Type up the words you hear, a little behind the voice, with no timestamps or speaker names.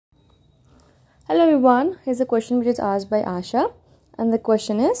Hello everyone, here's a question which is asked by Asha, and the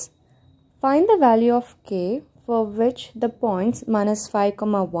question is, find the value of k for which the points minus 5,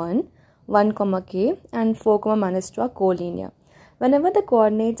 1, 1, k and 4, minus 2 are collinear. Whenever the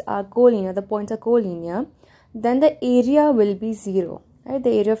coordinates are collinear, the points are collinear, then the area will be 0, right? The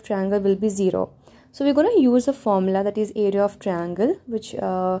area of triangle will be 0. So we're going to use a formula that is area of triangle, which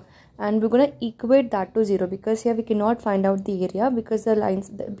and we're going to equate that to 0, because here we cannot find out the area because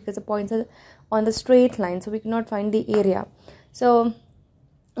the points are on the straight line, so we cannot find the area. So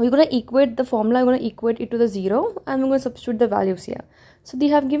we're going to equate the formula, we're going to equate it to the 0, and we're going to substitute the values here. So they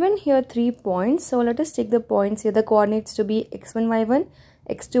have given here 3 points, so let us take the points here, the coordinates to be x1, y1,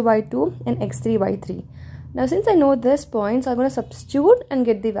 x2, y2 and x3, y3. Now since I know these points, I'm going to substitute and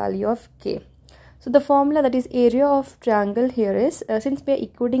get the value of k. So the formula, that is area of triangle, here is, since we are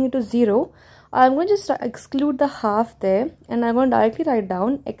equating it to 0, I'm going to just exclude the half there, and I'm going to directly write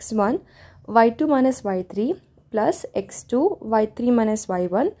down x1, y2 minus y3 plus x2, y3 minus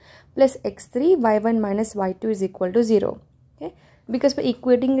y1 plus x3, y1 minus y2 is equal to 0. Okay, because we're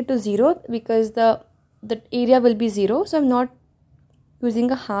equating it to 0, because the area will be 0, so I'm not using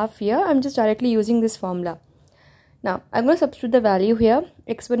a half here, I'm just directly using this formula. Now I'm going to substitute the value here.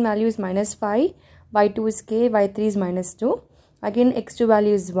 X1 value is minus 5, y2 is k, y3 is minus 2. Again x2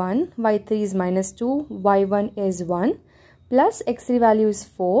 value is 1, y3 is minus 2, y1 is 1 plus x3 value is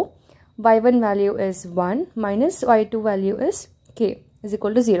 4, y1 value is 1 minus y2 value is k is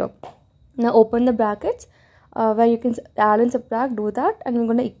equal to 0. Now open the brackets where you can add and subtract, do that, and we're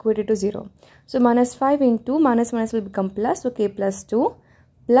going to equate it to 0. So minus 5 into minus will become plus, so k plus 2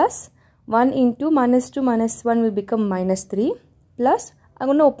 plus 1 into minus 2 minus 1 will become minus 3 plus, I'm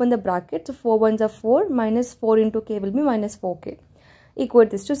going to open the bracket, so 4 ones are 4, minus 4 into k will be minus 4k.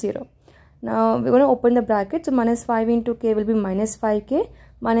 Equate this to 0. Now we're going to open the bracket, so minus 5 into k will be minus 5k,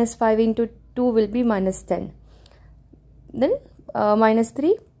 minus 5 into 2 will be minus 10. Then minus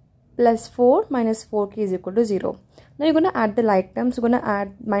 3 plus 4 minus 4k is equal to 0. Now you're going to add the like terms, so we're going to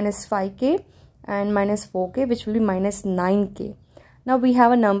add minus 5k and minus 4k, which will be minus 9k. Now we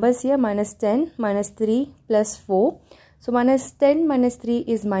have a numbers here, minus 10, minus 3 plus 4. So minus 10 minus 3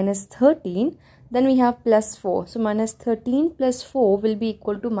 is minus 13. Then we have plus 4. So minus 13 plus 4 will be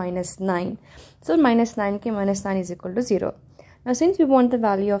equal to minus 9. So minus 9k minus 9 is equal to 0. Now since we want the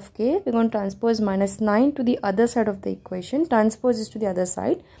value of k, we're going to transpose minus 9 to the other side of the equation. Transpose this to the other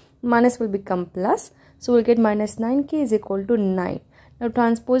side. Minus will become plus. So we'll get minus 9k is equal to 9. Now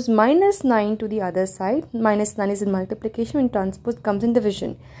transpose minus 9 to the other side. Minus 9 is in multiplication, and transpose comes in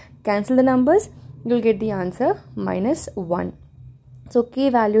division. Cancel the numbers. You'll get the answer minus 1. So k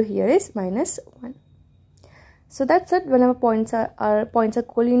value here is minus 1. So that's it. Whenever points are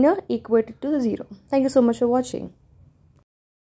collinear, equate it to 0. Thank you so much for watching.